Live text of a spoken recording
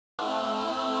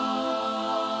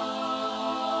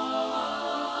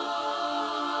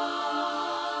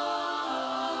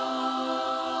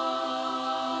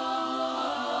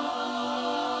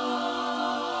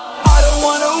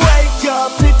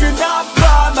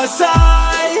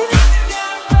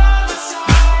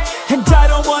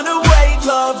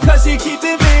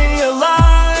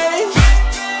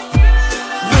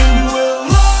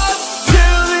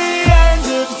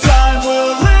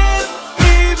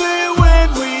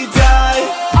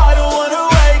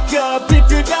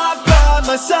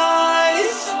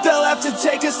to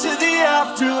take us to the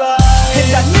afterlife.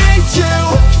 And I need you,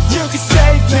 you can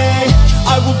save me.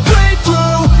 I will break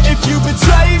through if you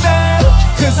betray me,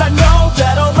 'cause I know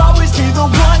that I'll always be the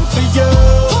one for you.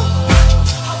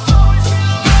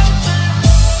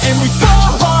 And we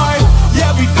fall hard,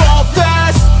 yeah we fall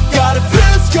fast. Got a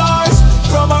few scars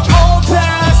from our old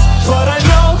past, but I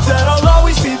know that I'll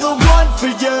always be the one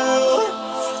for you.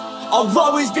 I'll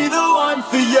always be the one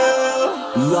for you.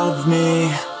 Love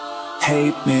me,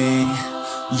 hate me,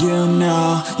 you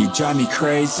know you drive me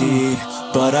crazy,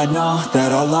 but I know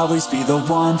that I'll always be the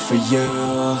one for you.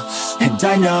 And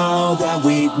I know that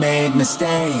we've made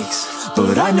mistakes,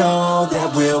 but I know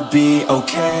that we'll be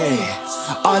okay.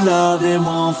 Our love, it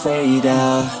won't fade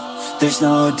out, there's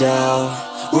no doubt,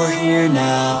 we're here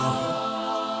now.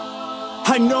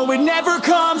 I know it never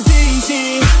comes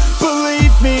easy,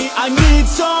 believe me, I need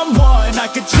someone I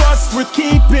can trust with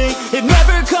keeping. It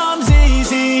never comes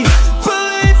easy,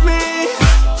 believe me,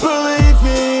 believe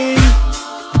me.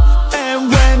 And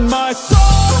when my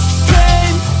soul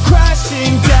came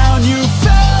crashing down, you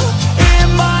fell in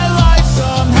my life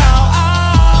somehow. I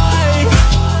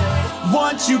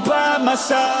want you by my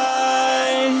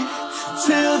side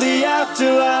till the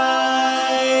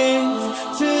afterlife,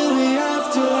 till the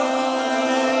afterlife.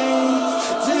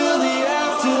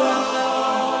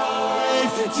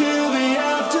 Till the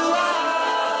afterlife.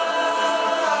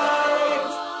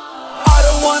 I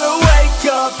don't wanna wake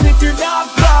up if you're not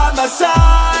by my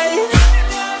side.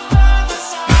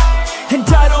 And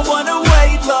I don't wanna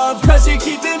wait, love, 'cause you're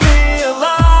keeping me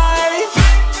alive.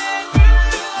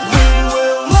 We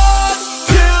will love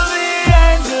till the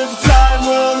end of time.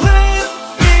 We'll live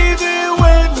even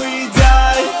when we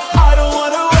die. I don't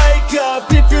wanna wake up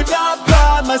if you're not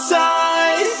by my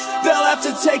side. They'll have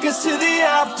to take us to the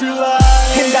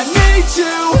afterlife. And I need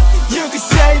you, you can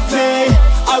save me.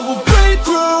 I will break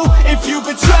through if you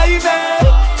betray me,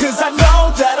 'cause I know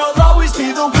that I'll always be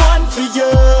the one for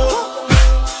you.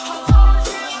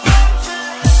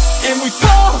 And we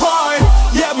fall hard,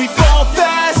 yeah we fall